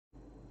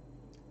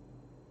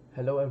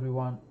Hello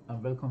everyone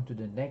and welcome to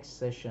the next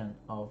session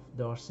of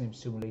DARSim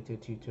Simulator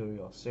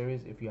tutorial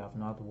series. If you have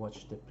not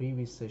watched the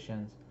previous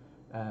sessions,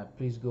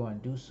 please go and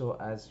do so,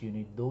 as you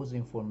need those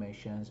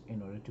informations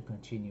in order to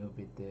continue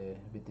with the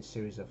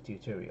series of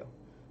tutorial.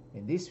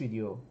 In this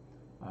video,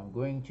 I'm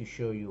going to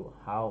show you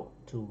how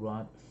to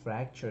run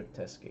fracture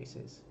test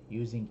cases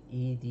using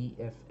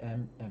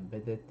EDFM,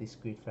 embedded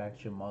discrete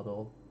fracture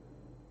model,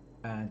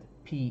 and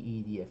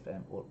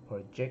pEDFM, or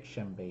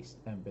projection based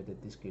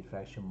embedded discrete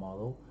fracture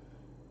model,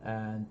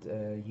 and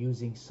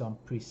using some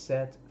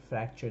preset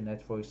fracture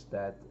networks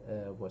that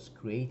was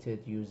created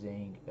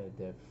using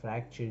the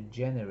fracture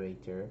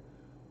generator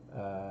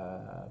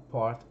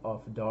part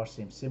of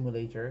DARSim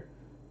Simulator.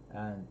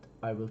 And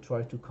I will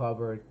try to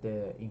cover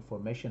the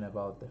information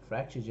about the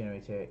fracture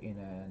generator in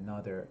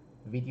another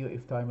video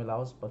if time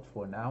allows, but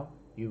for now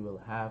you will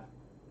have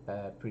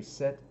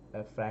preset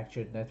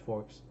fractured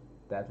networks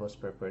that was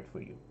prepared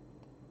for you.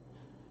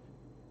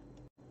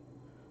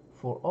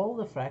 For all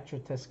the fracture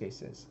test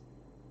cases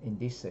in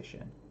this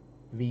session,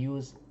 we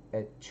use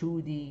a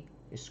 2D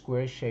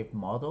square-shaped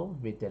model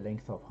with the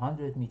length of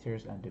 100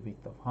 meters and the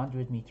width of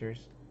 100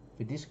 meters.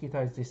 We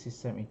discretize this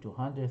system into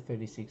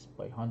 136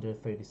 by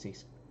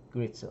 136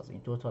 grid cells,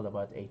 in total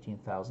about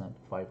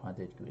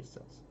 18,500 grid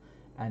cells.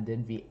 And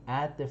then we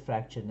add the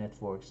fracture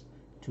networks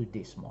to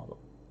this model.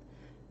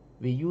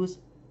 We use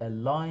a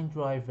line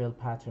drive well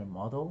pattern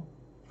model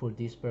for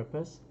this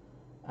purpose,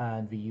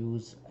 and we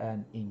use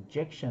an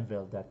injection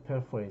well that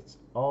perforates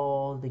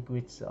all the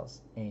grid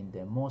cells in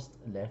the most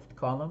left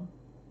column,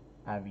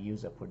 and we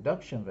use a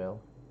production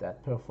well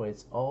that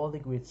perforates all the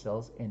grid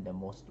cells in the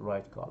most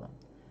right column.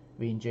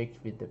 We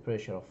inject with the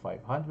pressure of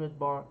 500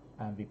 bar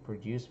and we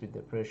produce with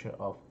the pressure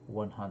of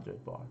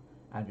 100 bar,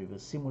 and we will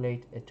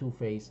simulate a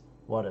two-phase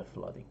water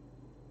flooding.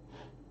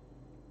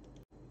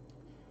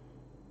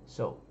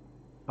 So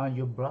on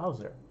your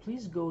browser,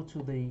 please go to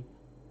the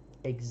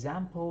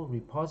example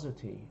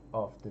repository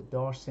of the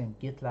DARSim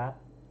GitLab.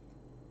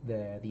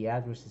 The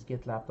address is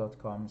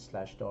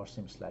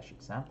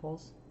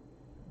gitlab.com/darsim/examples.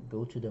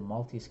 Go to the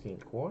multi-scale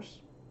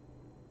course,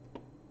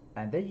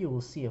 and then you will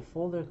see a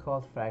folder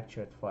called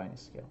fractured fine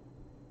scale.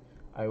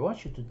 I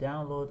want you to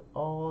download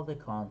all the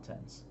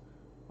contents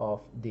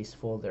of this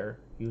folder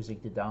using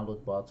the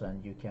download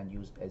button. You can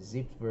use a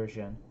zipped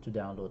version to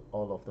download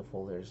all of the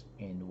folders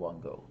in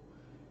one go.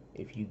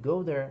 If you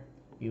go there,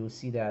 you will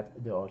see that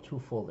there are two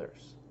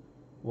folders.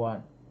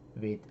 One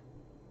with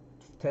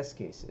test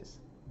cases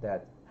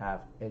that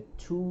have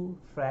two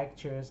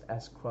fractures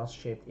as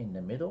cross-shaped in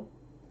the middle,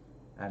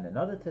 and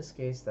another test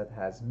case that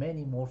has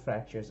many more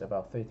fractures,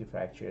 about 30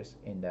 fractures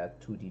in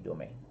that 2D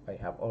domain. I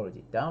have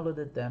already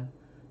downloaded them,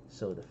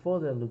 so the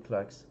folder looks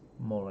like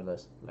more or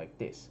less like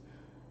this.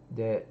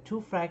 The two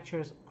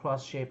fractures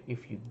cross-shaped,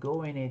 if you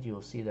go in it,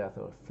 you'll see that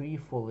there are three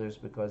folders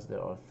because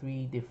there are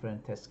three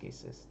different test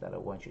cases that I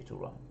want you to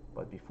run.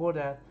 But before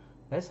that,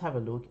 let's have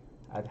a look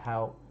at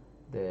how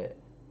the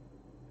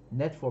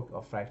network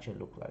of fracture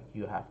look like.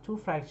 You have two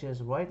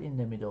fractures right in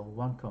the middle,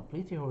 one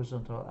completely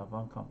horizontal and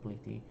one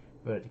completely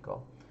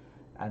vertical,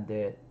 and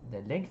the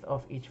length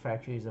of each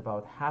fracture is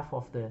about half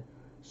of the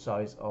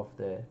size of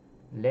the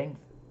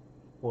length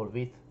or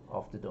width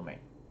of the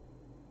domain.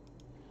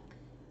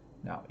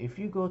 Now if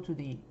you go to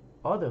the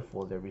other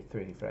folder with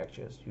 30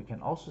 fractures, you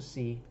can also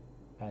see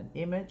an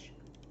image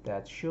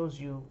that shows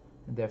you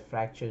the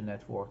fracture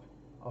network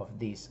of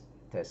this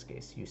test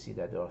case. You see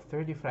that there are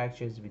 30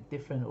 fractures with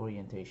different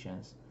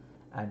orientations,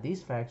 and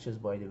these fractures,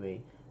 by the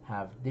way,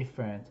 have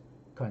different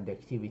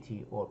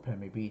conductivity or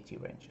permeability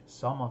range.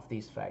 Some of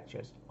these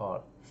fractures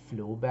are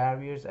flow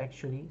barriers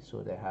actually,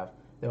 so they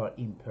are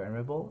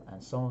impermeable,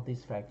 and some of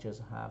these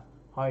fractures have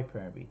high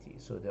permeability,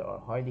 so they are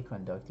highly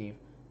conductive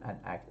and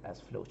act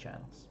as flow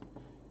channels.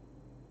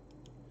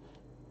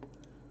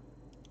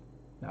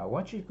 Now I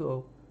want you to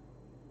go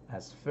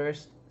as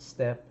first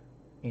step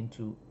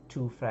into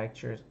two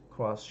fractures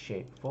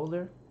cross-shaped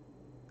folder,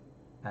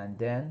 and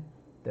then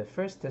the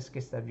first test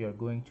case that we are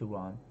going to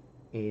run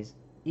is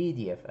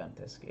EDFM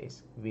test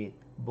case, with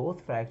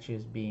both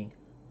fractures being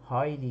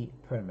highly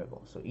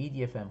permeable, so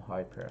EDFM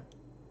high perm.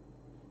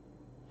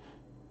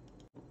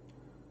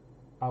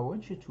 I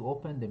want you to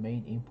open the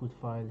main input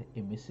file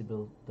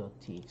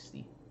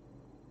immiscible.txt.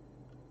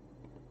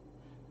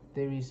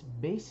 There is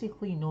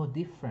basically no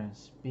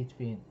difference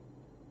between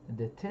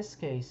the test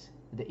case,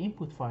 the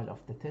input file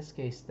of the test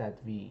case that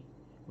we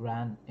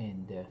ran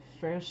in the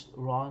first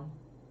run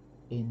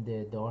in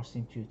the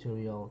DARSim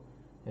tutorial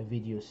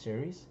video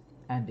series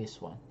and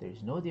this one. There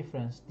is no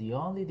difference. The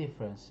only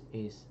difference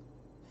is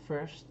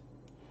first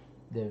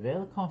the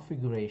well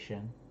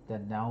configuration,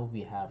 that now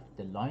we have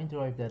the line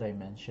drive that I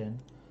mentioned,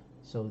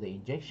 so the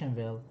injection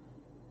well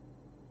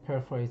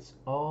perforates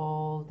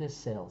all the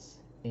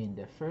cells in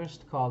the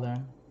first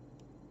column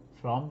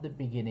from the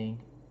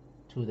beginning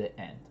to the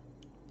end,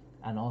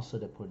 and also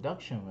the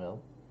production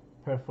well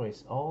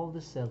perforates all the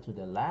cells to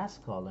the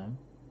last column,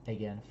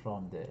 again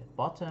from the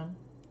bottom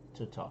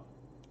to top.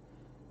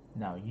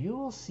 Now you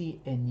will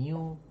see a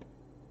new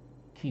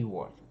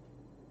keyword,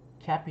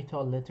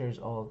 capital letters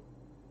all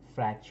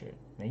fracture.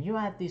 When you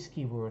add this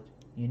keyword,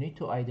 you need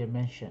to either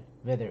mention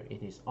whether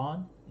it is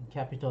on in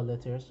capital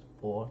letters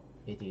or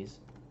it is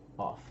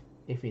off.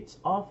 If it's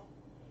off,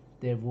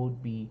 there will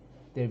be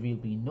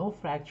no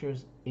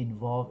fractures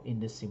involved in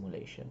the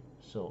simulation.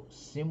 So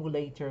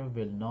simulator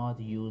will not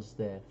use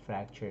the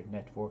fracture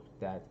network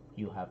that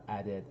you have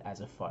added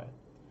as a file.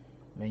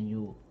 When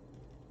you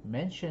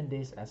mention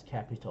this as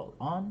capital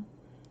on,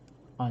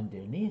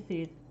 underneath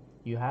it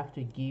you have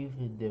to give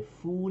the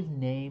full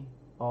name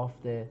of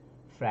the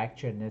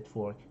fracture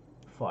network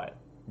file.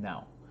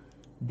 Now,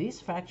 this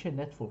fracture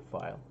network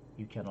file,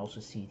 you can also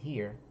see it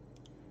here,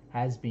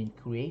 has been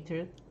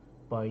created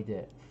by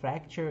the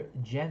fracture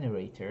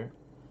generator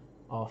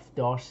of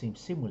DARSim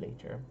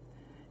Simulator.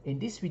 In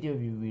this video,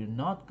 we will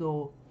not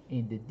go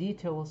in the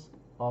details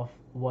of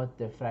what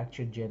the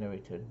fracture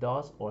generator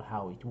does or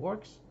how it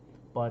works,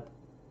 but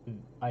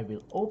I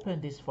will open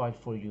this file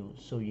for you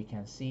so you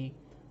can see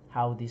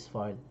how this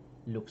file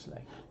looks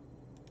like.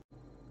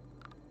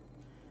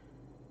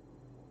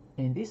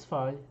 In this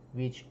file,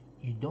 which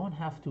you don't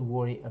have to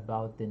worry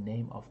about the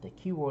name of the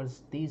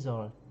keywords, these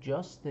are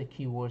just the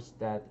keywords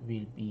that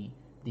will be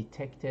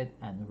detected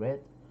and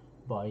read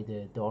by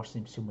the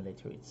DARSim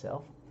Simulator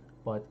itself,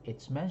 but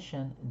it's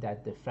mentioned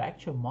that the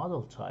fracture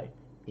model type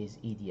is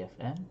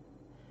EDFM.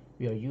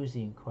 We are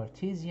using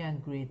Cartesian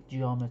grid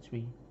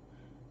geometry.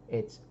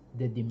 It's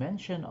the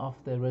dimension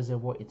of the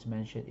reservoir. It's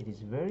mentioned. It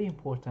is very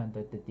important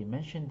that the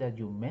dimension that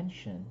you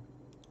mention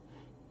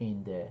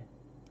in the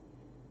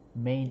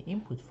main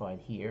input file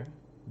here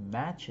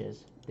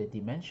matches the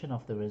dimension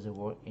of the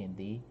reservoir in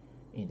the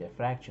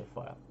fracture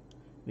file,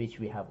 which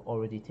we have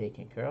already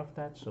taken care of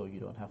that, so you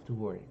don't have to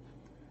worry.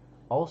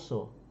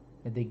 Also,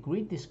 the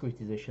grid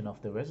discretization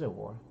of the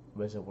reservoir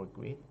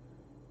grid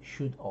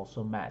should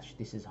also match.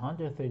 This is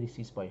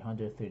 136 by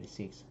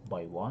 136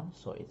 by 1,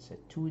 so it's a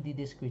 2D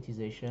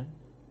discretization,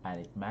 and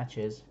it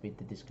matches with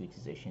the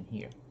discretization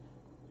here.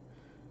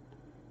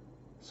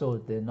 So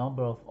the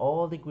number of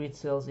all the grid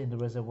cells in the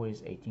reservoir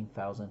is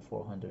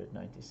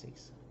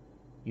 18,496.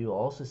 You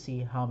also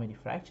see how many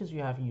fractures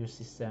you have in your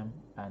system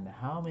and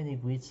how many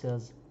grid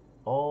cells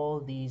all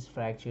these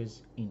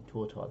fractures in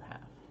total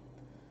have.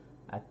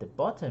 At the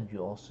bottom, you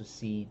also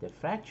see the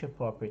fracture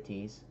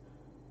properties,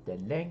 the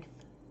length,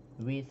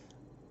 width,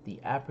 the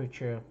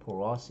aperture,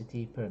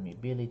 porosity,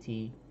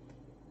 permeability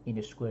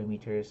in square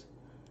meters,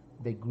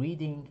 the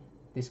gridding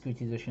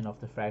discretization of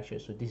the fracture.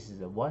 So this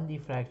is a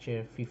 1D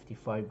fracture,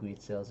 55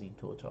 grid cells in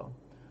total.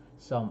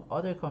 Some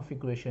other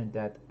configuration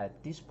that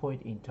at this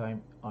point in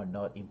time are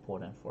not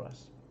important for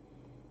us.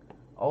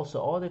 Also,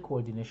 all the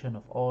coordination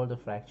of all the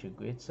fracture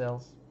grid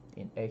cells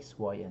in X,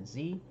 Y, and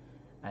Z.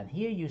 And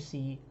here you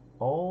see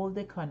all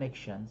the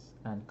connections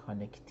and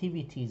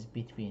connectivities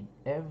between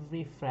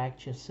every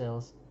fracture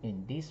cells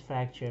in this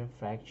fracture,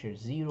 fracture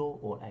 0,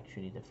 or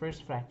actually the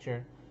first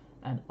fracture,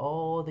 and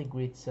all the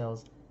grid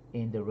cells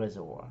in the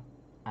reservoir,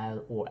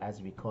 or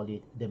as we call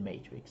it, the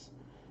matrix.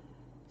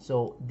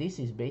 So this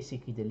is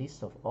basically the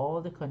list of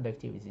all the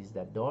conductivities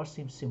that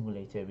DARSim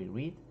Simulator will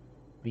read.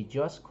 We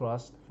just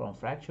crossed from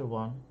fracture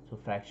 1 to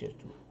fracture 2.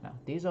 Now,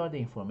 these are the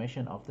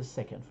information of the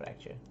second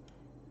fracture.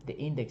 The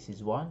index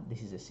is 1.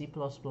 This is a C++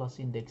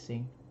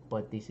 indexing,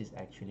 but this is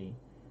actually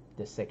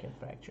the second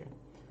fracture.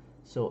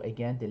 So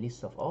again, the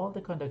list of all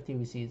the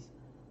conductivities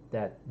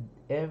that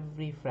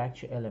every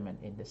fracture element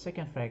in the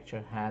second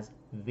fracture has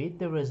with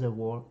the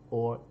reservoir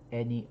or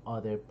any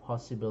other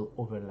possible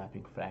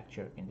overlapping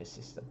fracture in the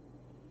system.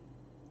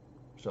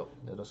 So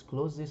let us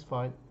close this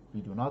file.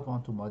 We do not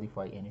want to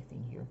modify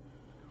anything here.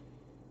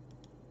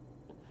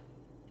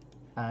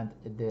 And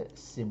the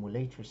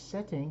simulator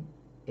setting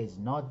is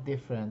not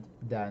different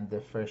than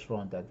the first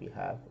one that we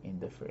have in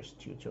the first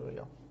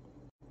tutorial.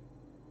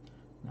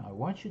 Now I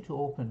want you to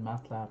open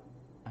MATLAB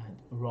and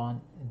run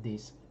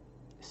this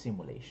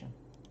simulation.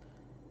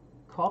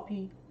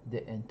 Copy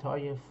the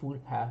entire full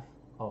path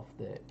of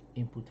the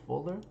input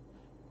folder.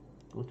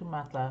 Go to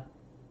MATLAB,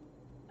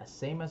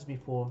 same as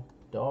before,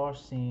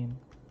 DARSim,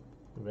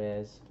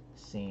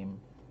 resim,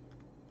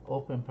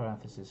 open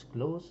parenthesis,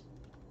 close,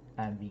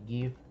 and we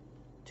give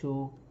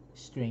two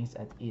strings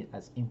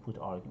as input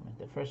argument.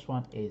 The first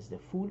one is the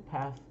full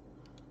path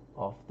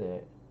of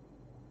the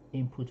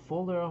input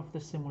folder of the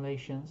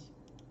simulations.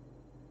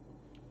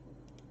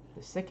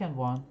 The second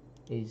one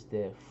is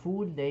the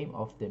full name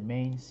of the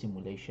main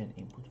simulation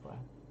input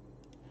file.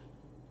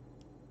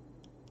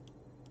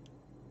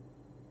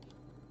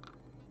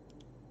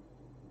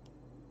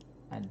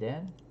 And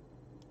then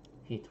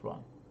hit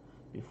run.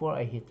 Before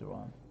I hit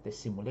run, the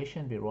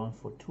simulation will run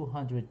for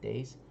 200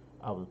 days.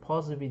 I will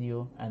pause the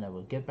video and I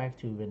will get back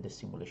to you when the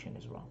simulation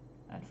is run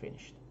and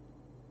finished.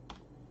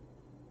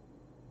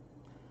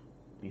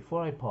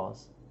 Before I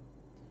pause,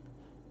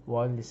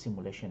 while the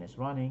simulation is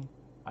running,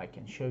 I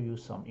can show you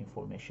some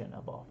information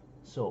above.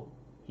 So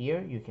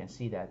here you can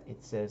see that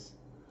it says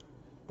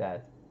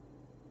that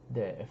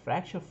the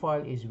fracture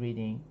file is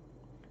being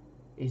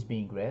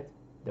read.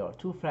 There are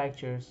two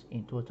fractures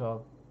in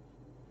total,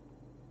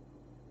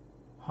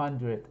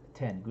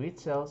 110 grid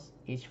cells.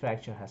 Each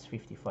fracture has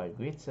 55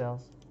 grid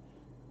cells.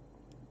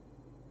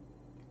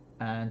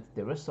 and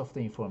the rest of the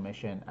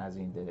information, as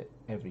in the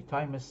every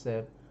time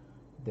step,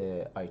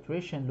 the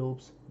iteration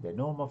loops, the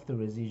norm of the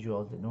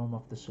residual, the norm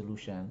of the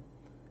solution,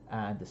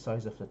 and the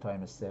size of the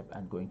time step,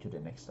 and going to the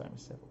next time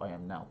step. I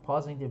am now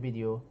pausing the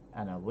video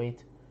and I'll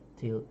wait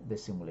till the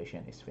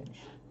simulation is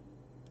finished.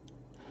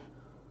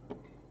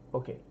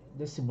 Okay,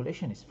 the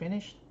simulation is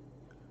finished.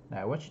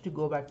 Now I want you to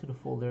go back to the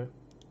folder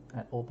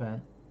and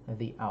open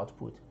the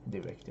output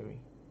directory.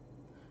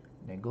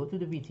 Then go to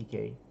the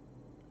VTK.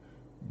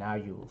 Now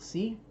you will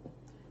see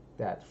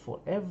that for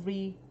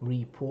every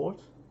report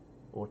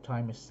or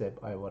time step,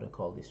 I want to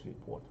call this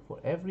report, for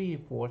every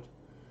report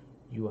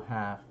you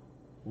have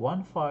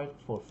one file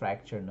for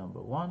fracture number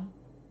 1,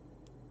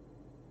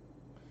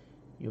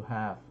 you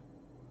have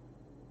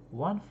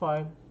one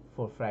file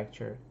for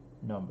fracture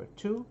number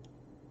 2,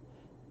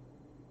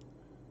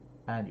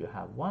 and you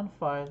have one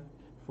file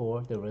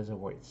for the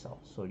reservoir itself.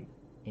 So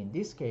in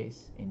this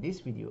case, in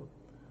this video,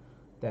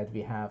 that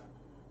we have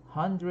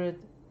 100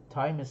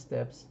 time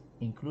steps,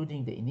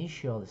 including the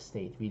initial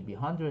state will be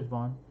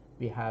 101.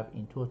 We have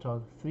in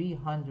total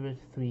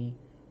 303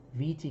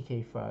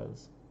 VTK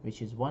files,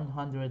 which is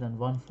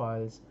 101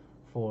 files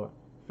for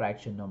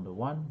fraction number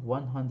 1,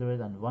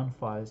 101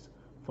 files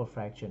for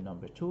fraction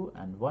number 2,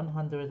 and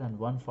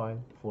 101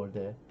 file for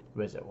the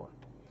reservoir.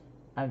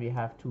 And we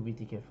have 2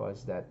 VTK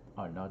files that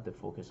are not the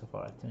focus of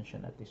our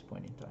attention at this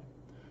point in time.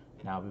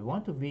 Now we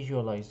want to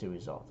visualize the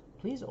result.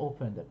 Please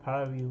open the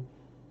ParaView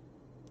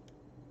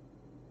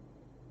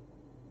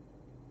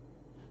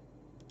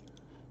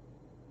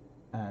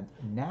and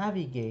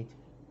navigate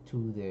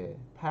to the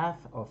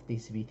path of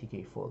this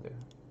VTK folder.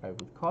 I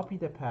would copy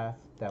the path,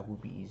 that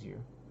would be easier.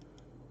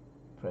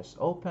 Press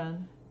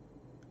open,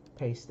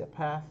 paste the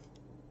path,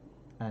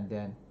 and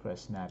then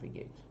press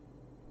navigate.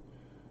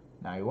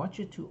 Now I want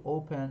you to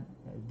open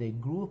the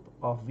group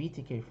of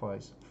VTK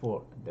files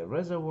for the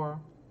reservoir.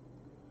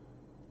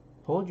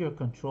 Hold your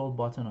control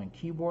button on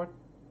keyboard,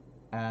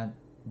 and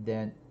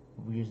then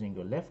using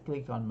your left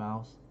click on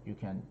mouse, you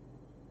can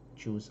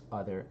choose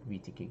other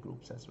VTK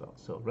groups as well.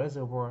 So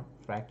reservoir,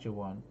 fracture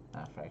 1,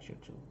 and fracture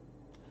 2.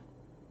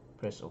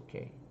 Press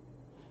OK.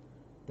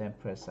 Then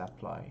press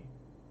apply.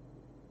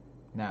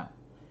 Now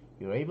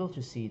you're able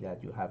to see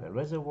that you have a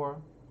reservoir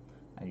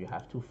and you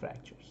have 2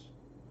 fractures.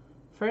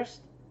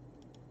 First,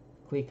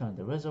 click on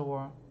the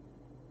reservoir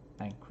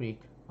and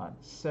click on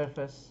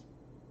surface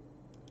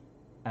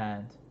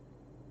and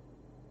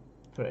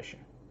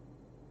pressure.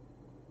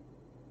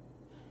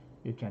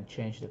 You can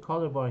change the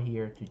color bar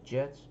here to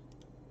jet.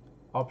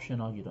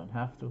 Optional, you don't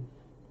have to.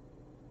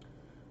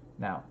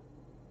 Now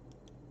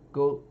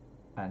go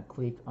and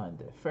click on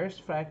the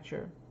first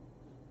fracture,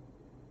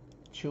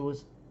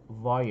 choose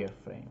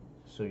wireframe,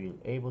 so you're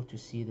able to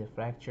see the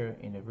fracture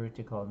in a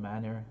vertical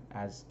manner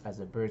as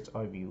a bird's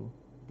eye view.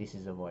 This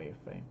is a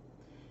wireframe.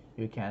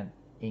 You can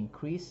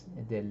increase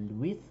the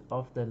width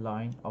of the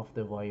line of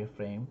the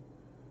wireframe.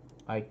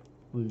 I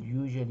will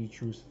usually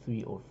choose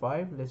 3 or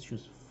 5. Let's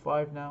choose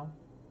 5 now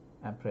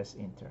and press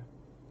enter.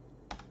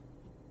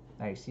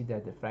 Now you see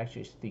that the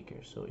fracture is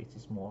thicker, so it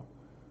is more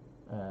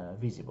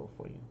visible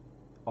for you.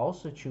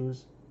 Also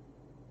choose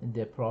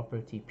the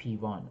property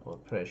P1 or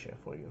pressure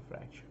for your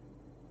fracture.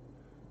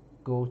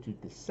 Go to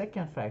the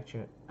second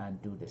fracture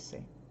and do the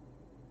same.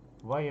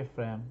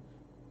 Wireframe,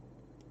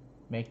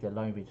 make the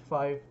line width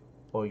 5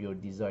 or your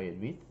desired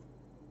width.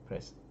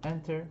 Press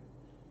enter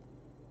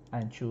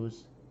and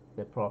choose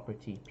the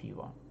property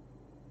P1.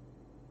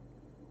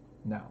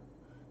 Now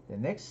the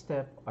next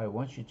step, I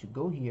want you to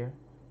go here,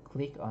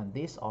 click on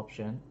this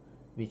option,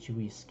 which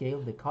we scale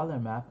the color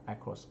map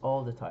across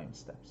all the time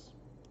steps.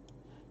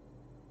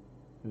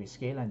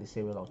 Rescale and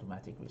disable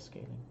automatic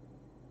rescaling.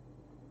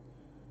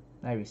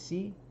 Now we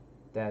see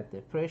that the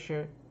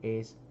pressure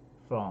is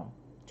from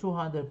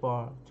 200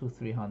 bar to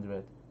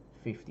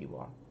 350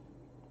 bar.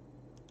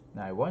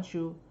 Now I want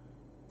you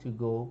to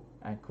go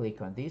and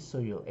click on this so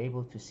you're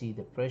able to see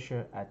the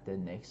pressure at the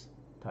next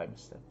time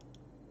step.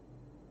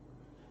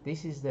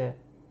 This is the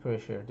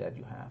pressure that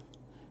you have.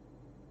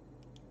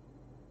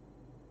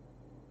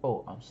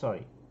 Oh, I'm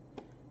sorry,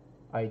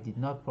 I did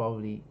not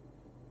probably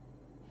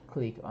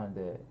click on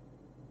the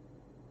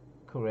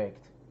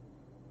correct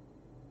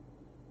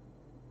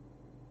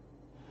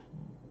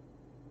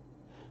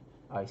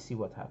I see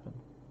what happened.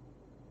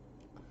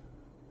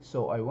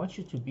 So I want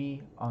you to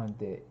be on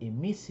the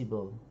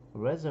immiscible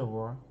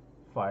reservoir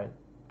file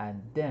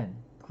and then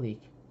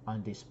click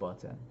on this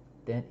button.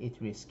 Then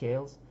it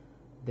rescales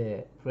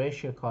the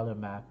pressure color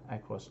map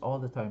across all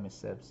the time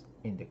steps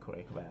in the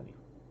correct value.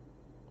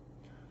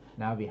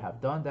 Now we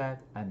have done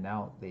that, and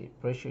now the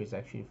pressure is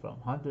actually from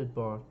 100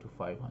 bar to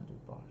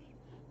 500 bars.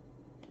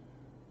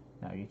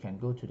 Now you can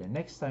go to the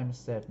next time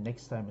step,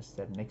 next time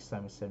step, next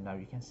time step. Now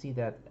you can see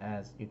that,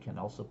 as you can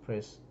also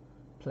press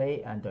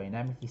play and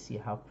dynamically see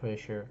how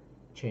pressure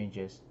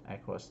changes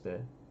across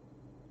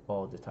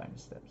all the time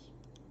steps.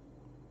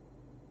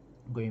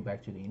 Going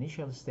back to the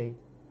initial state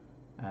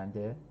and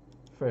the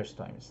first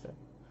time step.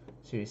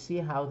 So you see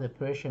how the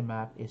pressure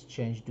map is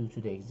changed due to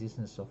the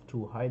existence of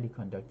 2 highly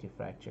conductive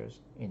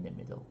fractures in the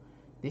middle.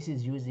 This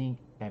is using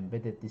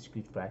embedded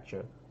discrete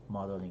fracture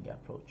modeling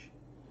approach.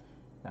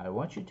 Now I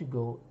want you to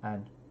go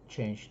and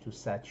change to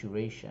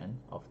saturation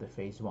of the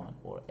phase 1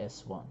 or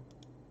S1.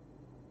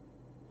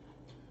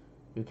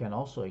 You can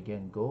also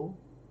again go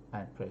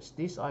and press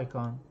this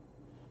icon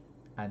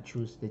and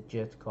choose the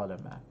jet color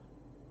map.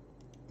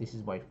 This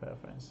is my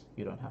preference.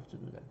 You don't have to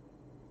do that.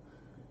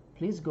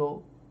 Please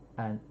go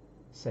and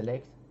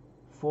select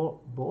for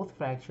both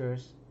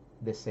fractures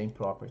the same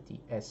property,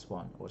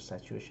 S1 or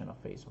saturation of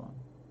phase 1.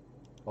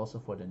 Also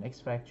for the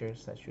next fracture,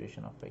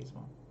 saturation of phase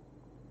 1.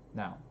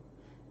 Now,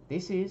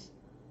 this is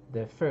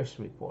the first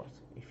report.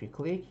 If you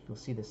click, you'll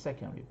see the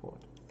second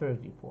report,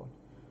 third report,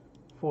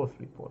 fourth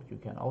report. You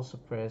can also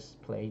press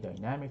play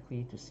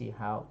dynamically to see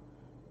how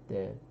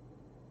the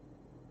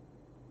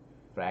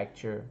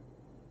fracture,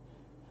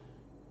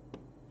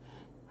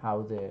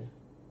 how the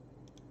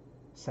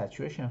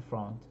saturation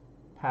front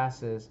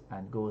passes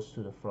and goes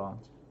to the front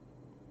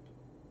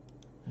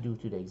due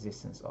to the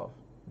existence of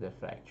the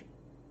fracture.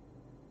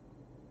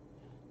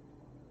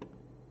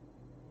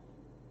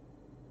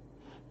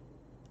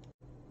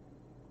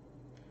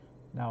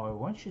 Now I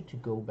want you to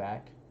go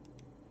back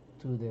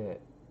to the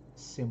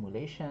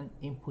simulation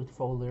input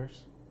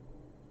folders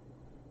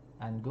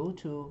and go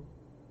to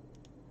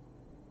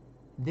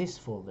this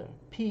folder,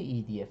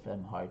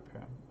 pEDFM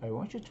Hyperm. I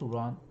want you to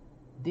run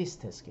this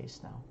test case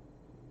now.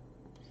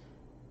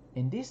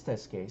 In this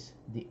test case,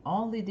 the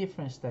only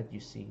difference that you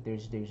see,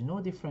 there's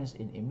no difference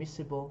in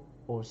immiscible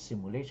or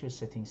simulator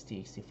settings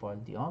txt file.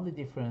 The only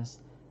difference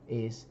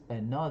is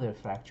another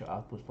fracture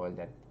output file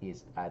that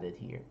is added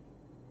here.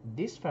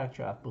 This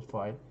fracture output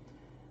file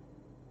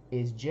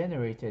is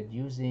generated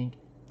using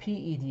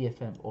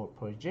pEDFM or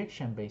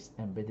projection-based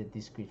embedded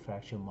discrete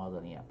fracture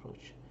modeling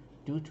approach.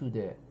 Due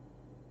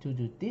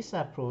to this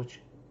approach,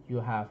 you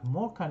have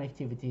more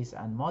connectivities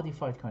and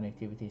modified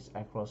connectivities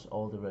across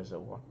all the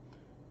reservoir.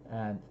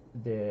 And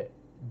the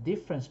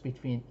difference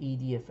between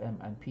EDFM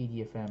and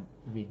pEDFM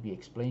will be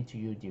explained to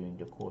you during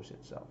the course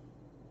itself.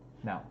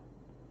 Now,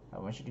 I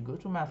want you to go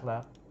to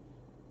MATLAB.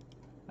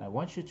 I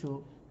want you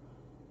to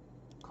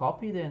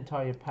copy the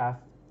entire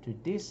path to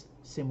this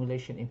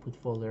simulation input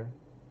folder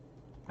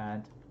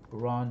and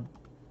run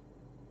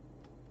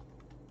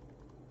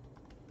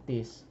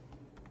this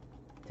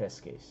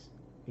test case.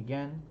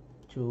 Again,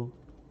 to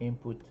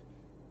input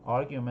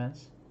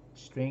arguments,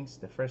 strings.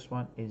 The first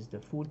one is the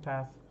full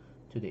path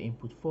to the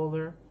input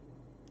folder,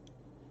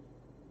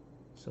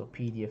 so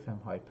pEDFM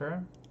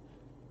Hyperm,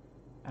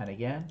 and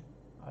again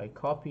I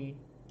copy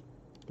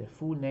the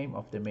full name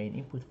of the main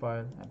input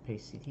file and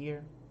paste it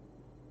here,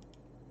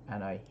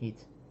 and I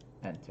hit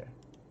enter,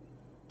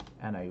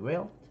 and I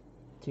wait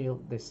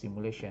till the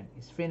simulation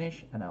is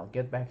finished, and I'll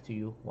get back to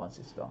you once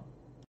it's done.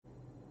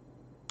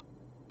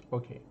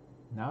 Okay,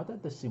 now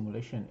that the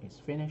simulation is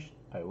finished,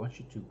 I want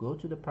you to go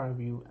to the power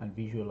view and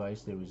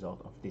visualize the result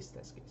of this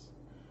test case.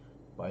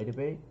 By the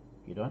way,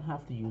 you don't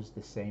have to use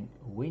the same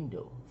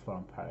window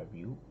from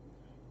ParaView.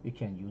 You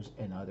can use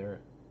another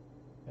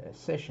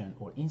session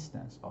or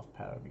instance of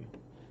ParaView.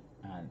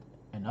 And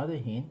another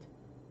hint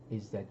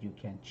is that you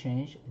can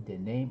change the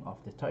name of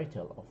the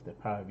title of the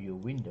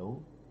ParaView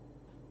window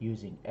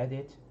using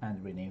edit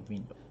and rename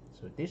window.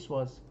 So this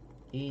was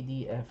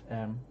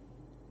EDFM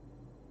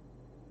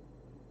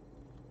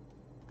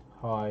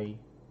Hyperm.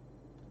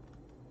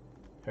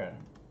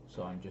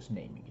 So I'm just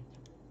naming it.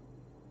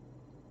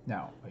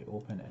 Now I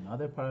open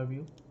another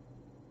ParaView.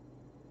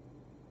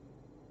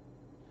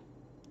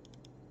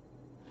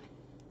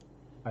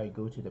 I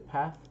go to the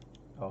path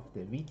of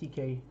the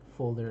VTK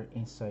folder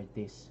inside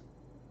this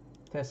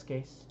test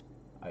case.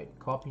 I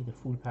copy the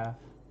full path,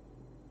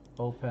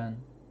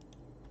 open,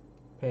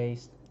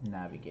 paste,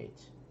 navigate.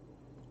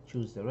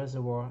 Choose the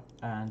reservoir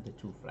and the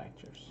two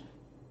fractures.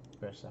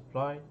 Press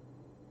apply.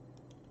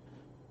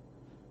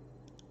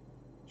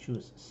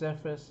 Choose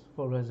surface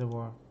for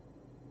reservoir,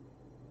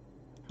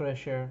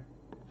 pressure,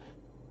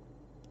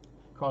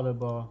 color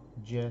bar,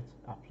 jet,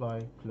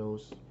 apply,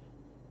 close.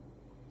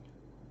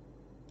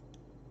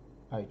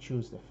 I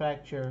choose the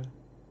fracture,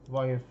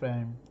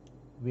 wireframe,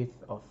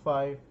 width of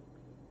 5,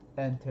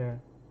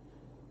 enter,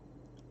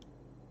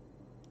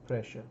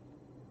 pressure.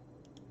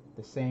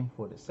 The same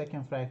for the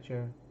second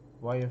fracture,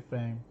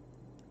 wireframe,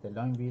 the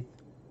line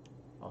width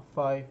of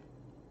 5,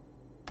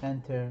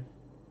 enter,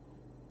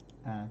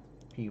 and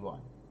P1.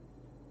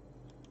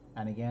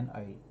 And again,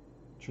 I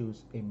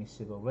choose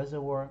immiscible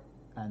reservoir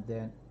and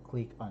then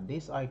click on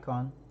this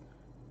icon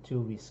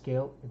to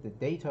rescale the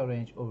data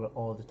range over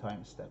all the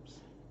time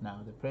steps.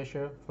 Now the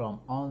pressure from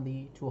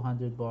only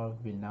 200 bar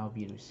will now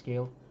be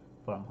rescaled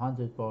from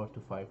 100 bar to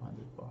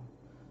 500 bar.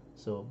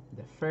 So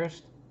the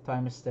first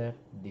time step,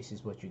 this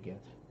is what you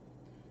get.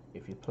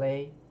 If you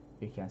play,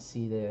 you can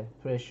see the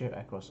pressure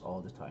across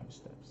all the time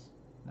steps.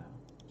 Now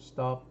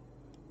stop,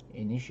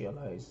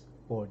 initialize,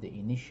 or the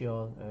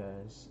initial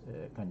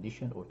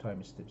condition or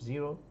time step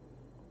 0.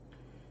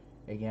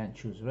 Again,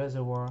 choose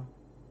reservoir.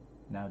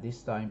 Now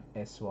this time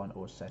S1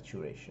 or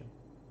saturation.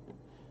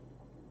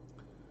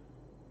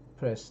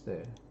 Press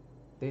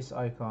this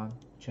icon,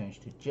 change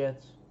to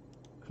jet,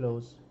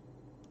 close.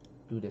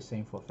 Do the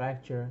same for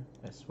fracture,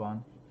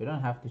 S1. You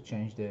don't have to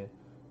change the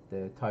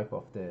type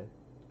of the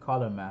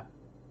color map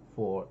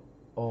for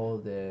all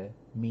the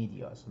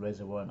medias,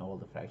 reservoir and all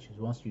the fractures.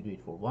 Once you do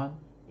it for one,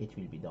 it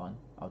will be done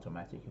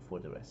automatically for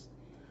the rest.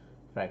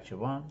 Fracture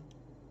 1,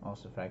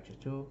 also fracture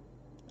 2,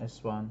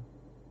 S1,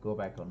 go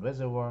back on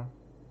reservoir,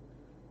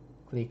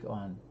 click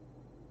on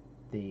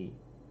the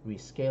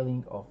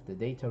rescaling of the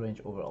data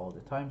range over all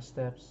the time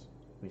steps,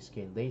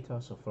 rescale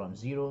data, so from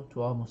 0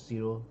 to almost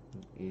 0,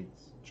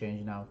 it's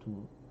changed now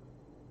to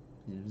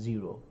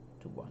 0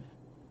 to 1.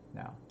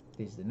 Now,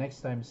 this is the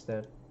next time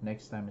step,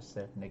 next time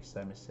step, next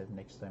time step,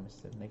 next time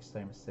step, next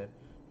time step.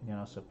 You can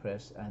also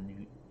press and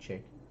you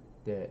check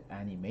the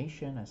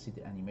animation and see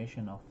the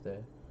animation of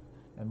the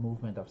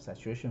movement of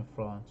saturation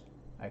front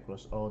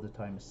across all the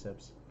time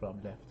steps from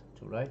left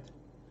to right.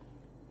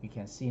 You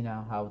can see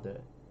now how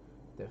the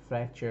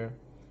fracture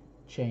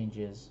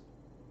changes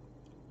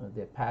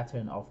the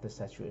pattern of the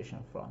saturation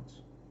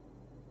front.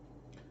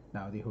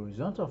 Now the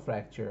horizontal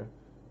fracture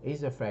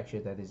is a fracture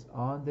that is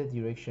on the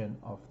direction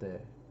of the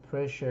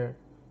pressure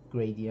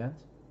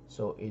gradient,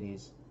 so it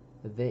is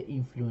the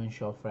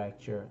influential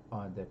fracture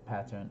on the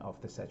pattern of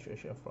the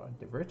saturation front.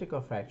 The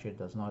vertical fracture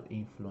does not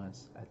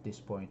influence at this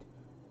point.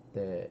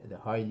 The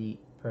highly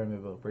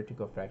permeable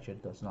vertical fracture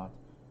does not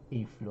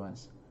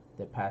influence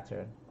the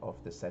pattern of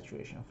the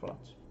saturation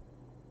front.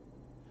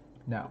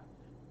 Now,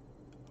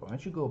 I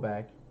want you to go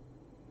back,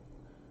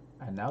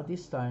 and now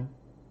this time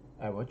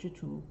I want you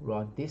to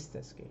run this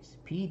test case,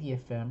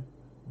 pEDFM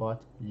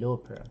but low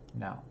perm.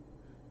 Now,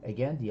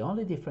 again, the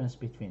only difference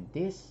between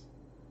this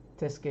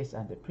test case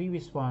and the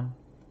previous one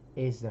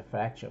is the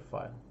fracture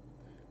file.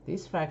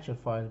 This fracture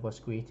file was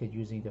created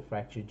using the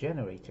fracture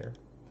generator,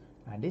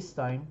 and this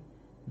time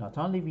not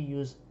only we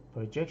use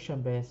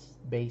projection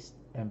based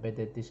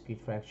embedded discrete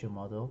fracture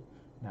model.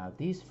 Now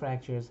these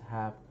fractures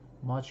have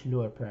much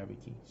lower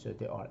permeability, so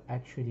they are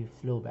actually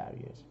flow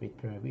barriers with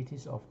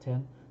permeabilities of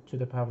 10 to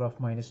the power of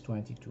minus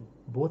 22.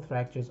 Both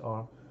fractures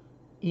are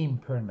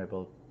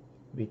impermeable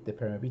with the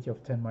permeability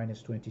of 10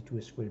 minus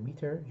 22 square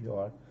meter. You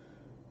are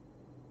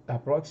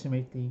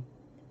approximately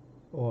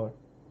or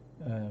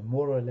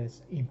more or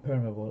less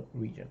impermeable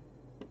region.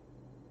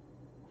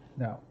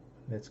 Now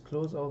let's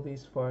close all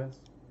these files.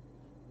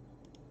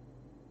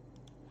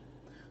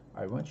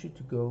 I want you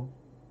to go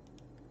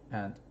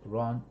and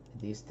run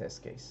this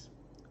test case.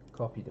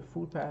 Copy the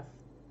full path,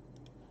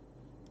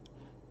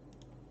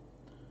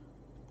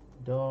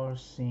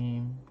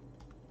 DARSim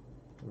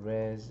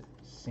reservoirs,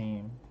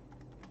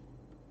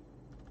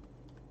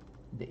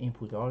 the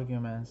input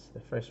arguments. The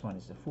first one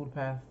is the full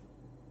path,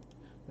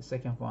 the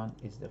second one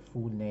is the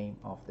full name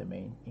of the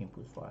main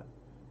input file.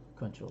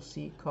 Ctrl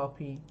C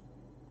copy,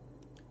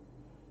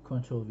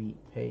 Ctrl V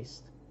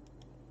paste,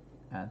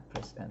 and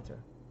press enter.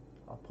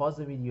 I'll pause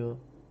the video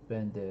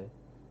when the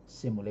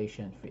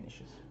simulation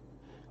finishes.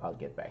 I'll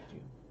get back to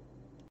you.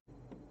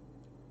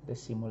 The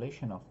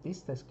simulation of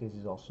this test case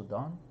is also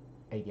done.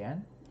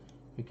 Again,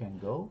 you can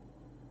go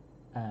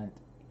and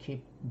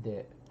keep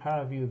the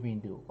paraview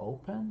window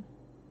open.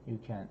 You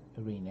can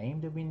rename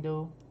the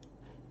window.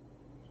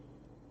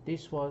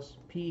 This was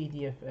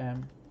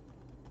pEDFM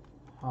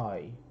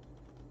high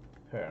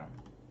perm.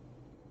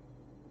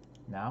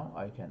 Now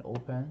I can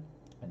open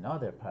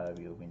another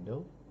paraview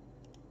window.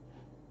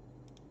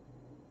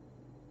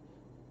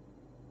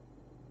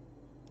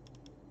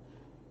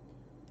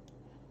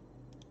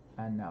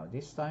 And now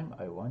this time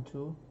I want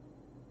to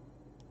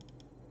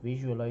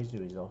visualize the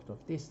result of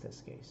this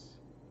test case.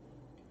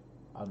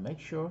 I'll make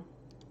sure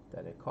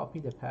that I copy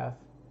the path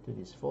to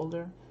this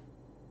folder,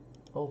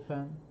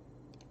 open,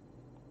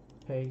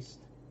 paste,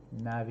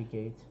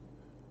 navigate.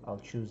 I'll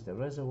choose the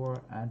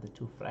reservoir and the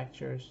two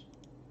fractures,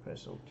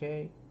 press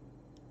OK,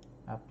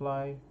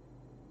 apply.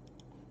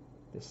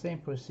 The same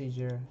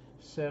procedure,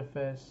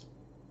 surface,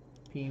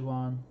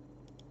 P1,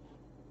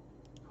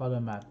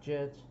 color map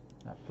jet,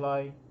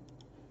 apply,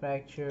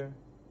 fracture,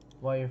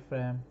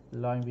 wireframe,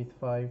 line width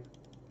 5,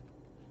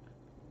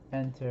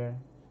 enter,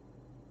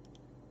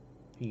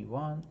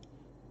 P1,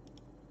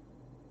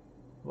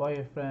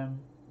 wireframe,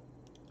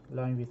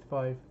 line width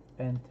 5,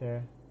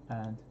 enter,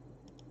 and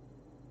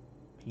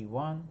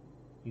P1.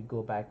 You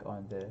go back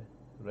on the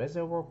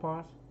reservoir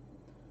part,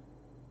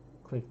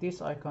 click this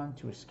icon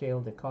to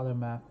scale the color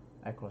map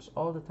across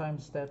all the time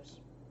steps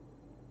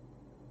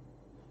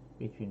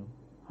between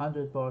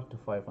 100 bar to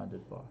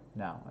 500 bar.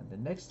 Now on the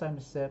next time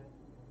step,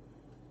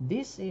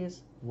 this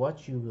is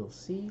what you will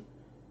see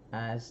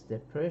as the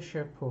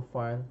pressure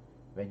profile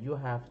when you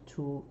have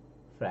two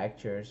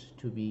fractures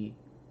to be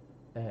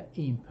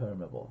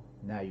impermeable.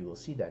 Now you will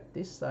see that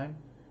this time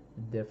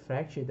the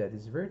fracture that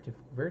is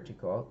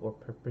vertical or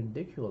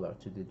perpendicular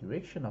to the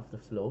direction of the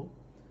flow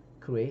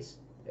creates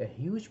a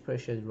huge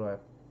pressure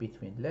drop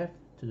between left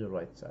to the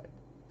right side,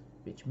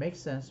 which makes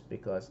sense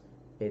because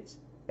it's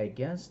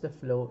against the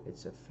flow,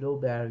 it's a flow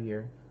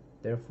barrier,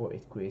 therefore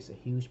it creates a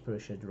huge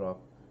pressure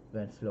drop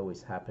when flow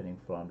is happening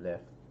from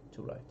left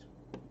to right.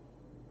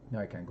 Now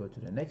I can go to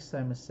the next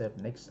time step,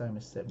 next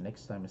time step,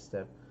 next time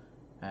step,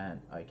 and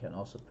I can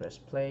also press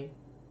play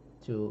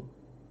to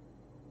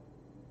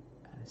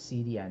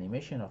see the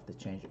animation of the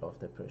change of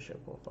the pressure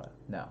profile.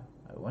 Now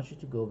I want you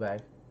to go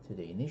back to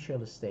the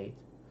initial state.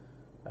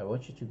 I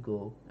want you to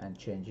go and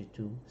change it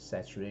to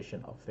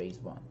saturation of phase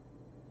 1.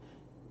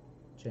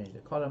 Change the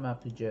color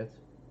map to jet.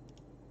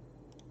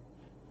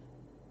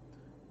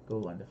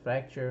 Go on the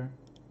fracture,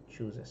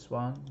 choose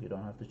S1. You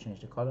don't have to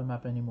change the color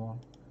map anymore.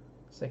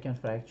 Second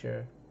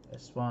fracture,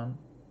 S1.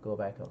 Go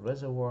back on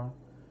reservoir.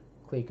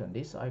 Click on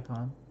this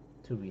icon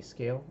to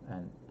rescale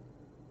and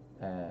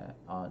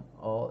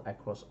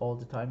across all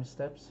the time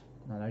steps.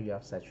 Now you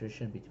have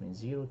saturation between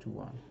 0 to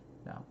 1.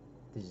 Now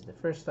this is the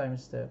first time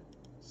step,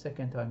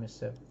 second time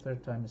step,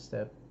 third time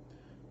step.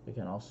 You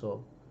can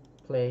also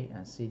play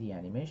and see the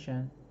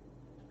animation,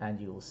 and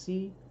you will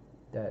see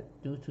that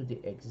due to the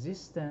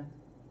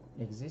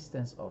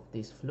existence of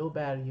this flow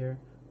barrier,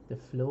 the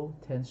flow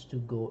tends to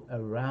go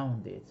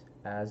around it,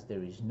 as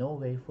there is no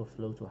way for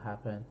flow to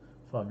happen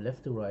from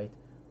left to right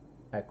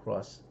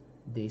across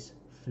this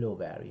flow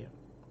barrier.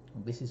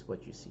 This is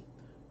what you see.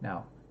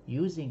 Now,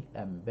 using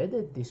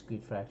embedded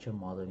discrete fracture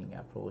modeling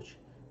approach,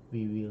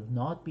 we will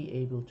not be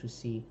able to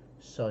see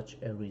such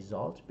a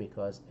result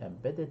because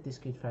embedded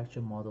discrete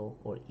fracture model,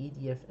 or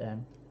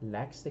EDFM,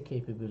 lacks the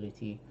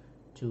capability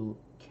to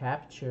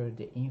capture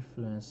the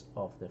influence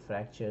of the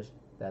fractures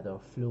that are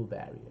flow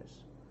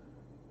barriers.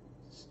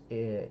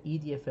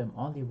 EDFM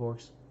only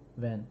works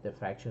when the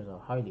fractures are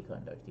highly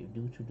conductive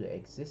due to the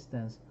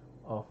existence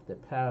of the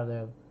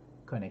parallel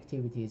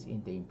connectivities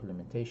in the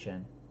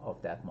implementation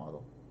of that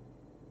model.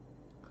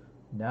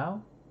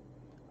 Now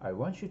I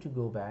want you to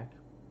go back.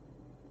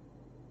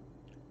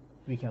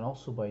 We can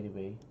also, by the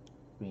way,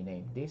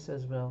 rename this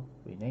as well.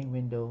 Rename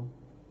window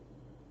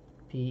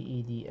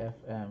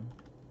pEDFM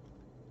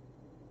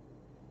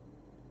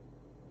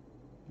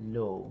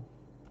low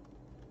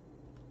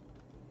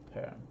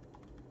perm.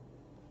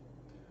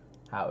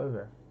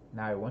 However,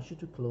 now I want you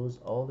to close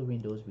all the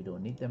windows. We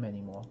don't need them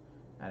anymore,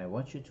 and I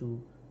want you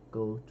to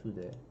go to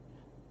the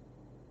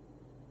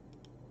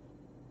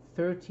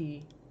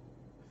 30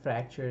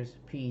 fractures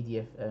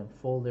pEDFM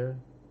folder.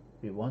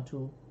 We want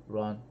to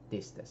run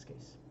this test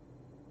case.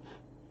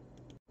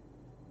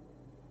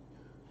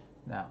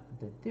 Now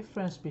the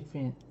difference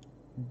between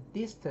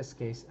this test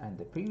case and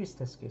the previous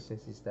test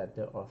cases is that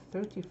there are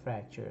 30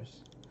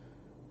 fractures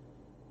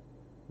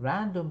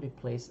randomly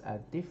placed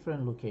at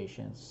different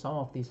locations. Some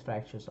of these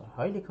fractures are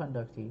highly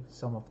conductive,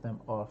 some of them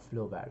are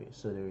flow barriers.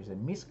 So there is a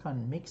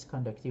mixed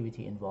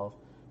conductivity involved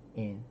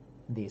in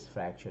this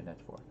fracture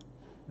network.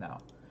 Now,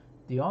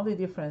 the only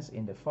difference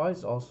in the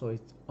files also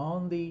is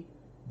only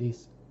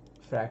this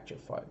fracture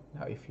file.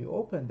 Now, if you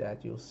open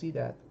that, you'll see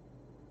that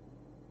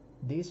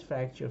this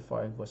fracture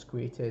file was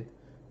created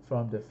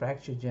from the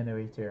fracture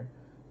generator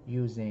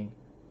using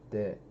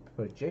the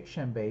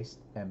projection-based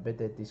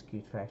embedded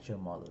discrete fracture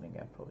modeling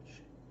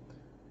approach.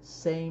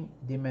 Same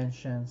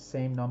dimension,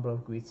 same number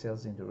of grid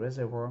cells in the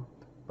reservoir,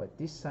 but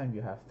this time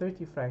you have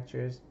 30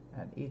 fractures,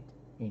 and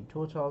in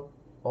total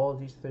all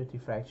these 30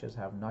 fractures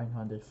have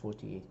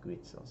 948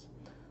 grid cells.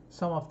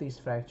 Some of these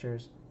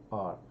fractures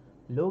are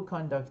low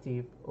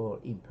conductive or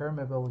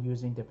impermeable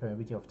using the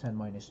permeability of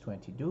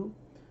 10-20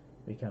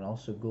 We can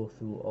also go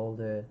through all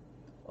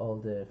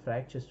the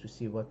fractures to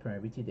see what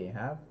permeability they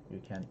have.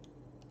 You can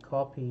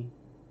copy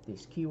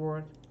this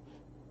keyword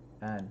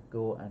and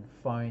go and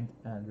find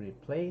and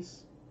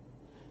replace.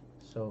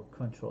 So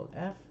Control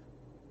F,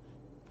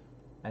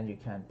 and you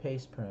can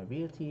paste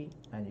permeability,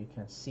 and you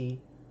can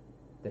see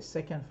the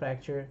second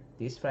fracture,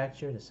 this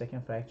fracture, the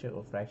second fracture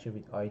or fracture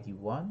with ID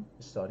 1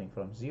 starting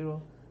from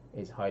 0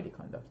 is highly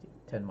conductive,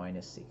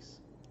 10-6,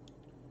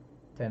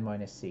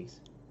 10-6,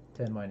 10-6,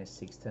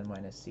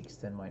 10-6,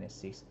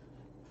 10-6.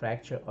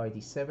 Fracture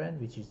ID 7,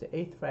 which is the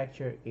 8th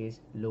fracture,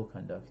 is low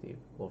conductive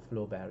or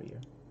flow barrier.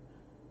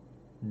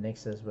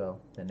 Next as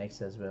well, the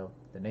next as well,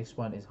 the next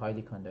one is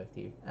highly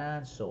conductive,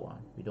 and so on.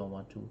 We don't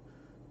want to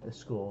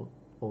scroll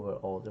over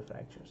all the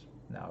fractures.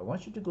 Now I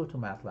want you to go to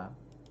MATLAB,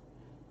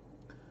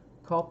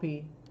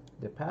 copy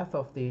the path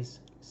of this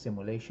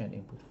simulation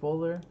input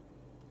folder,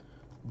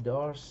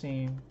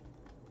 DARSim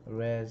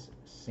reservoirs,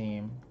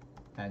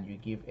 and you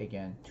give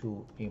again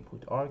 2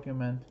 input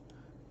arguments.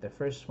 The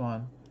first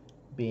one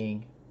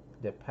being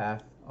the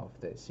path of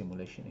the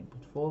simulation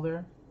input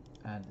folder,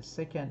 and the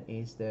second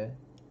is the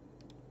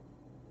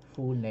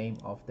full name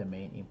of the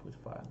main input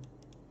file.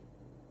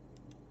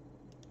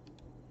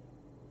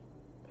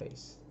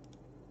 Paste,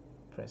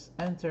 press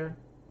enter.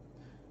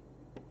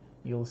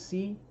 You'll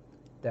see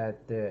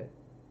that the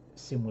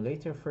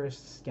simulator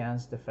first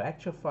scans the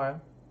fracture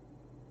file.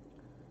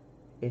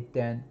 It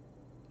then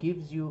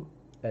gives you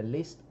a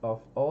list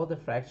of all the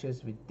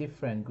fractures with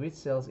different grid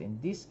cells. In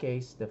this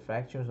case, the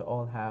fractures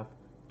all have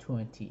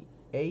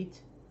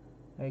 28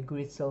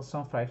 grid cells.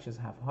 Some fractures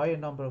have higher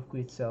number of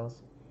grid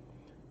cells.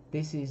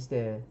 This is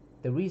the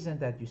reason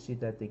that you see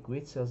that the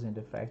grid cells in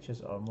the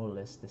fractures are more or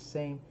less the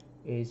same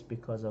is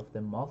because of the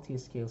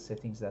multi-scale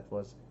settings that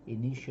was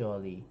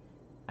initially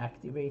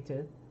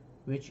activated,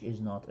 which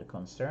is not a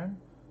concern.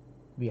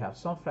 we have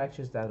some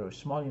fractures that are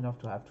small enough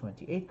to have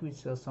 28 grid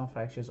cells, some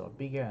fractures are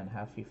bigger and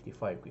have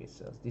 55 grid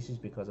cells. This is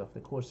because of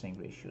the coarsening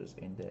ratios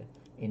in the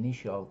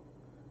initial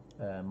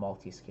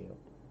multi-scale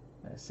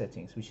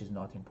settings, which is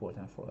not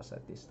important for us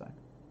at this time.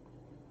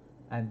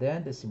 And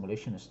then the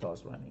simulation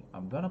starts running.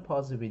 I'm gonna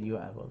pause the video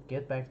and we'll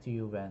get back to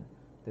you when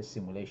the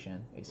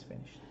simulation is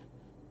finished.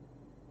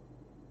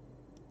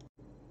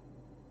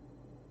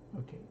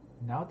 Okay,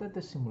 now that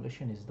the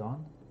simulation is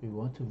done, we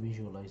want to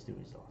visualize the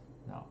result.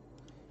 Now,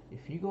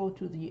 if you go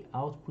to the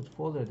output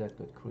folder that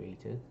got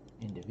created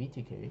in the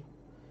VTK,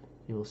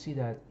 you will see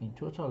that in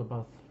total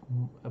about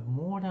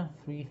more than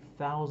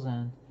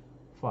 3,000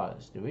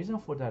 files. The reason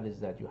for that is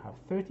that you have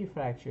 30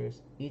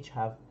 fractures, each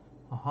have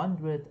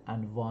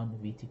 101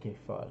 VTK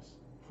files.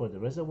 For the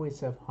reservoir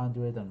itself,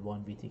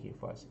 101 VTK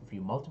files. If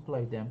you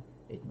multiply them,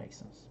 it makes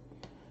sense.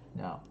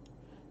 Now,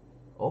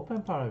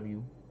 open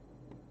ParaView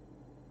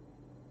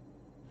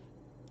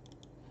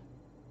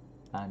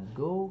and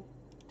go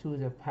to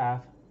the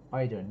path,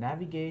 either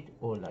navigate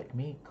or like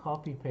me,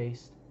 copy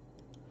paste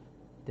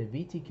the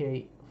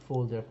VTK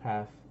folder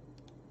path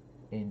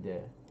in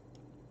the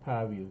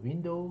ParaView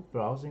window,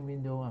 browsing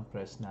window, and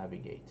press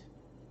navigate.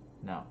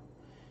 Now,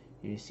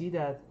 you see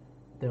that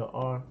there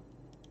are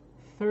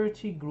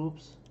 30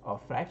 groups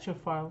of fracture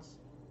files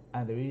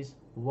and there is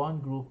one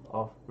group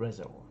of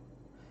reservoir.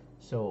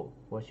 So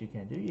what you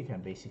can do, you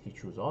can basically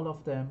choose all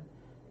of them.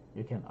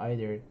 You can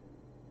either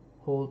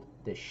hold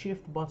the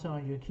shift button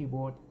on your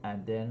keyboard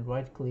and then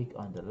right click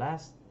on the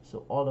last,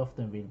 so all of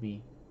them will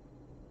be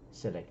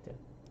selected.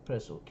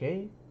 Press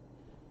OK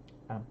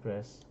and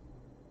press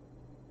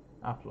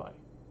apply.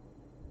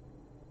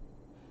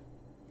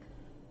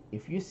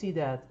 If you see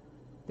that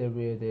the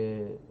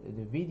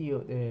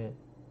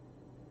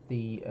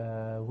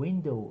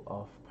window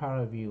of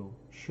ParaView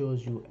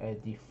shows you a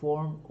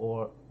deformed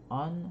or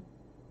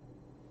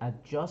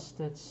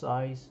unadjusted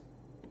size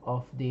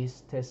of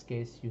this test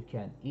case, you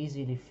can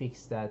easily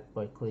fix that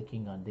by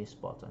clicking on this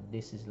button.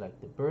 This is like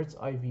the bird's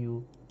eye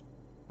view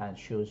and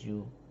shows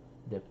you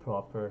the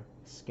proper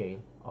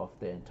scale of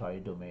the entire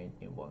domain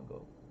in one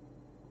go.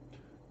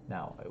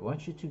 Now I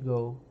want you to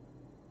go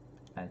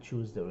and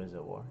choose the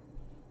reservoir.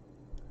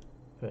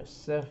 Press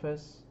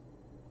surface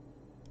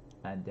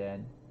and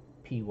then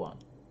P1.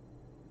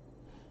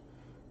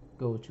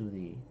 Go to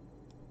the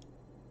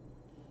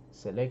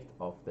select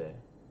of the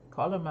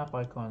color map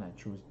icon and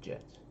choose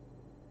jet.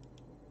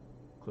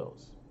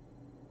 Close.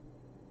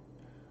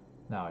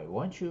 Now I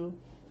want you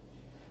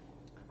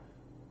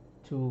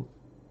to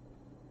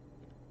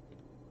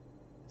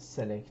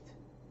select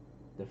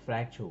the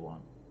fracture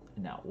one.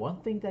 Now one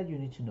thing that you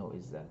need to know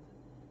is that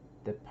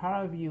the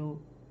ParaView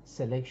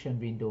selection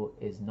window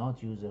is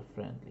not user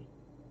friendly.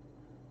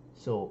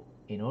 So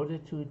in order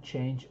to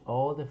change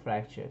all the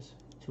fractures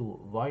to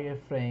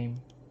wireframe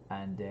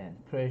and then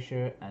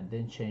pressure and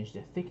then change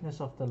the thickness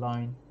of the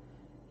line,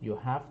 you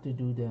have to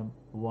do them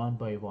one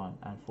by one.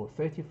 And for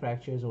 30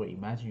 fractures, or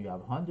imagine you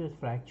have 100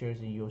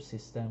 fractures in your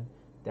system,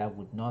 that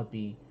would not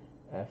be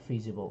a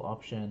feasible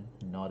option,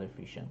 not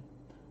efficient.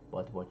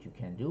 But what you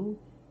can do,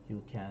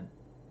 you can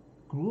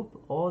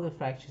group all the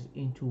fractures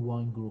into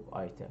one group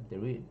item.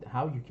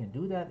 How you can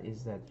do that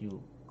is that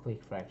you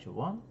click fracture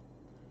 1,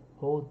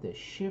 hold the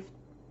shift,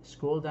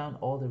 scroll down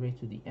all the way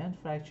to the end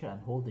fracture and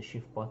hold the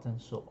shift button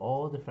so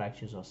all the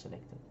fractures are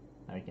selected.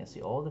 Now you can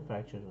see all the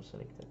fractures are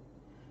selected.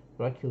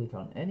 Right click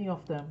on any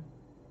of them,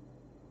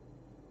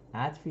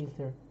 add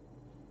filter,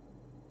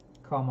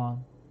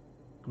 common,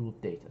 group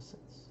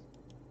datasets.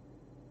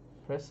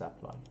 Press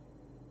apply.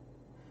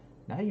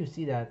 Now you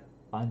see that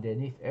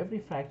underneath every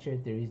fracture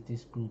there is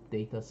this group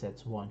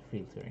datasets 1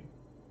 filtering.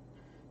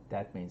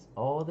 That means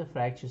all the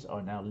fractures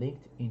are now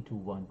linked into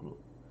one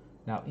group.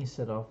 Now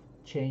instead of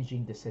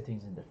changing the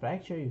settings in the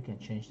fracture, you can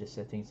change the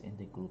settings in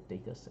the group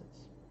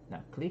datasets.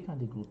 Now click on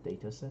the group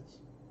datasets,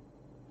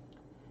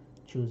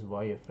 choose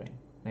wireframe.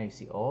 Now you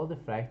see all the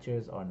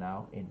fractures are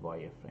now in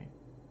wireframe.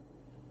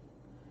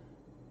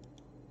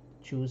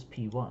 Choose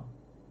P1,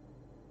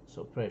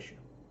 so pressure.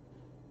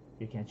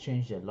 You can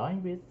change the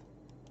line width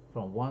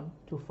from 1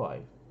 to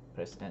 5.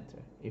 Press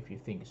enter. If you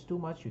think it's too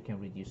much, you can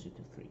reduce it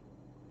to 3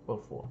 or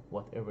 4,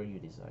 whatever you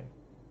desire.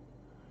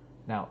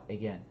 Now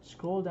again,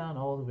 scroll down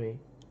all the way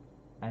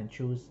and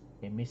choose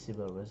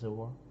immiscible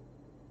reservoir.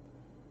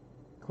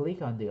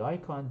 Click on the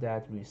icon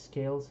that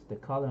rescales the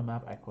color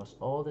map across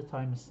all the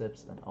time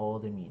steps and all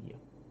the media.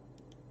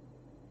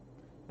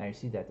 Now you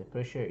see that the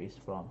pressure is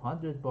from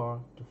 100 bar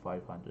to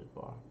 500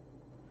 bar.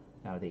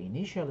 Now the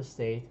initial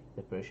state,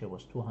 the pressure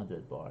was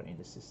 200 bar in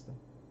the system.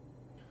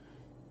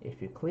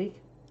 If you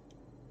click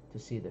to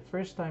see the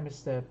first time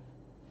step,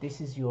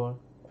 this is your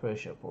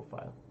pressure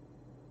profile.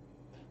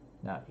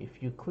 Now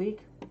if you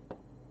click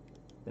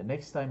the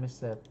next time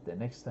step, the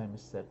next time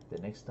step, the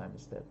next time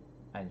step,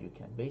 and you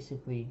can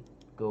basically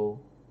go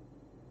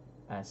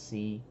and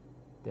see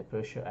the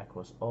pressure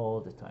across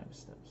all the time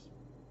steps.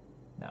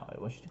 Now I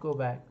want you to go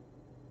back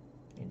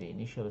in the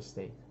initial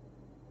state,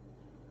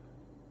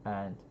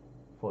 and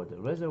for the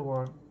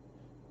reservoir,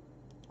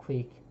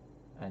 click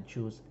and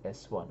choose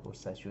S1 or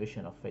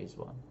saturation of phase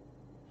 1.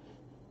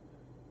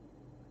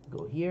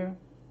 Go here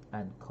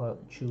and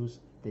choose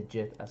the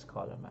jet as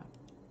color map.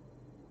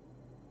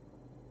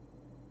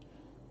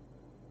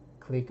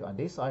 Click on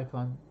this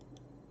icon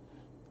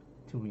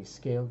to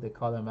rescale the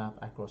color map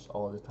across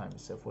all the time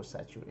steps for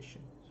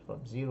saturation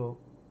from 0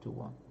 to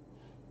 1.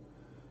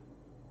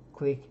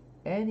 Click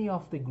any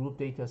of the group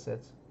data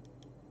sets,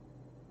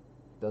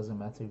 doesn't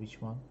matter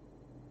which one.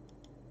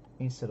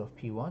 Instead of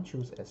P1,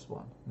 choose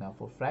S1. Now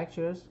for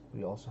fractures,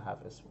 we also have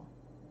S1.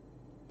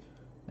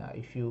 Now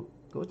if you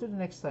go to the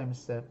next time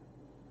step,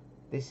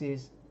 this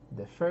is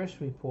the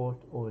first report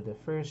over the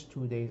first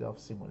 2 days of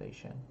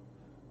simulation.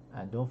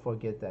 And don't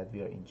forget that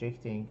we are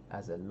injecting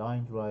as a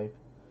line drive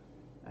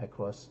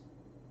across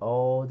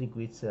all the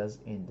grid cells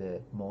in the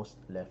most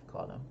left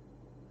column.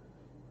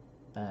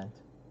 And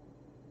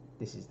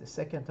this is the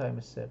second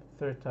time step,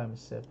 third time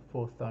step,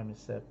 fourth time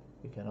step.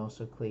 You can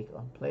also click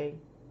on play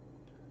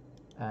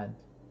and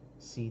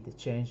see the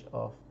change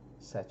of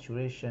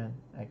saturation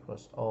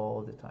across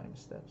all the time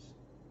steps.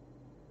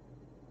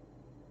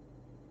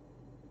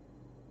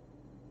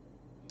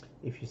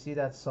 If you see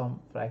that some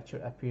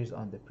fracture appears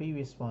on the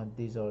previous one,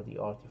 these are the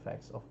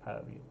artifacts of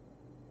ParaView.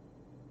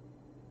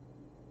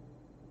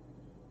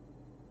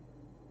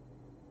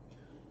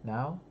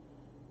 Now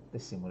the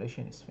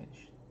simulation is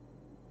finished.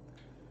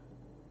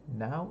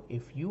 Now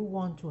if you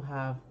want to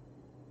have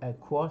a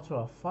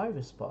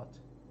 1/4 spot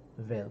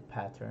well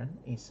pattern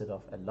instead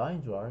of a line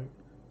drive,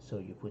 so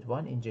you put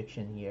one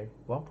injection here,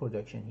 one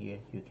production here,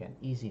 you can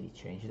easily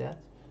change that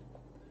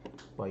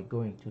by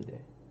going to the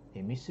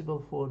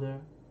immiscible folder.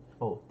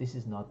 Oh, this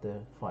is not the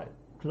file.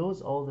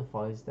 Close all the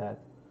files that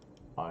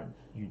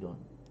you don't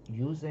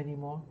use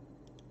anymore.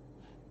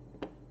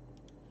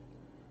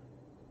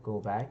 Go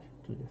back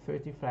to the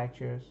 30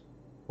 fractures,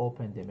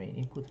 open the main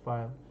input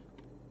file,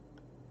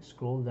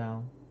 scroll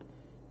down.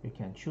 You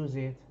can choose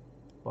it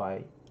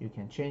you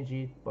can change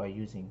it by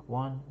using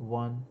 1,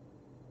 1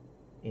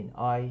 in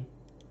I,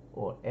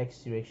 or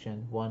X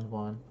direction, 1,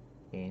 1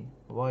 in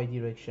Y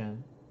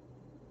direction.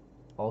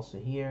 Also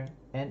here,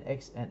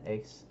 NX,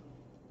 NX,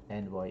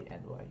 NY,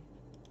 NY.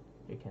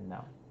 You can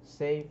now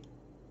save.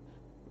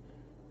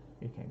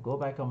 You can go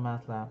back on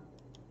MATLAB.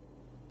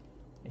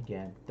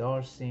 Again,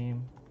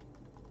 DARSim,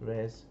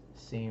 reservoirs,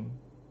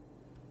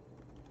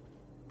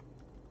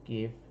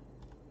 give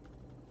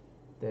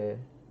the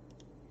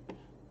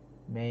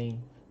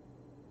main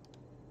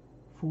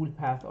full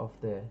path of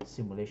the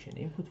simulation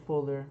input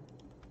folder,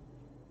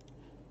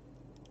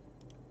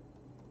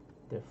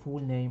 the full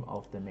name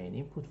of the main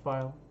input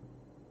file,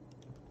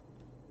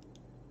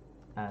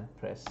 and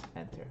press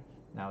enter.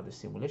 Now the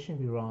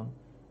simulation will run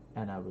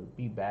and I will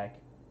be back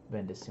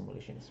when the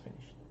simulation is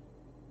finished.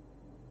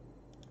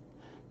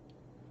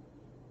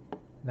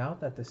 Now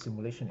that the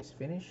simulation is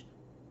finished,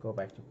 go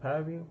back to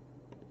ParaView.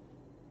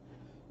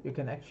 You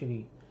can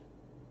actually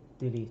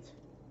delete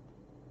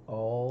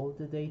all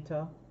the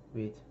data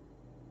with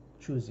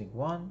choosing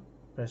one,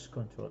 press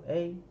Ctrl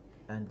A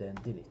and then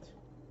delete.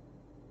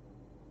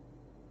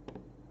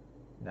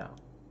 Now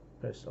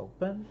press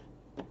open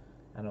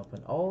and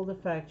open all the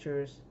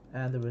fractures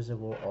and the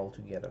reservoir all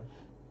together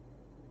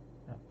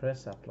and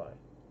press apply.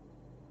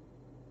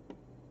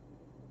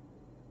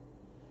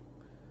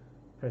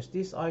 Press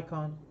this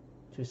icon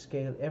to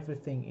scale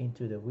everything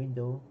into the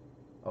window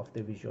of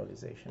the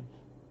visualization.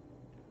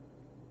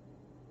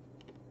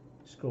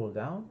 Scroll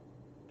down,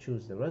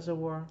 choose the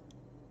reservoir,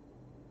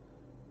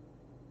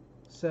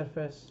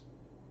 surface,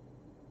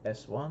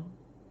 S1.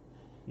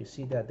 You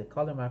see that the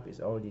color map is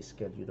already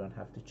scaled, you don't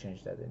have to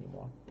change that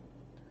anymore.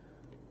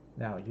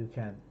 Now you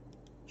can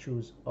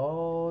choose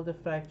all the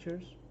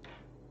fractures,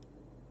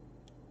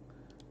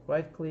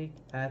 right click,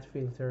 add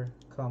filter,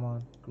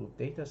 common, group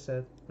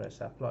dataset,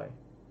 press apply.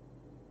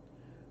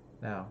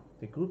 Now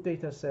the group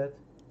dataset,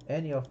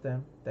 any of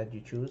them that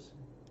you choose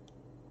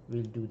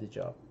will do the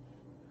job.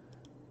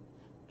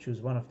 Choose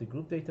one of the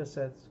group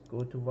datasets,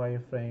 go to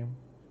wireframe,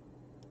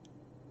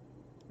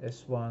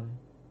 S1,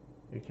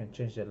 you can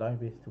change the line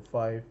width to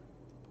 5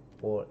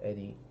 or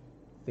any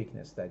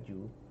thickness that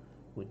you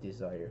would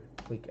desire.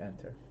 Click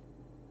enter.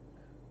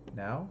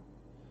 Now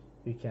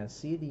you can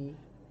see the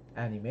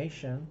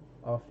animation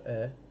of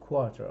a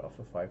 1/4 of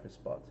a 5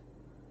 spot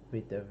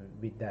with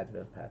that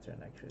well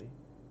pattern actually.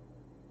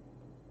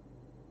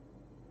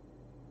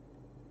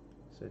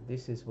 So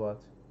this is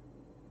what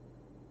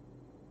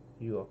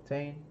you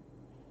obtain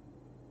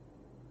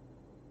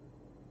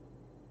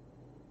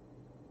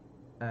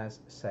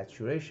as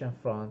saturation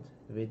front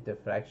with the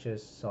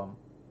fractures, some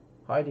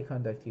highly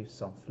conductive,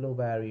 some flow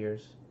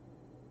barriers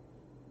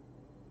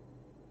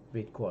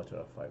with 1/4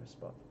 of 5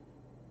 spot.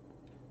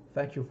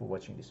 Thank you for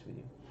watching this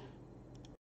video.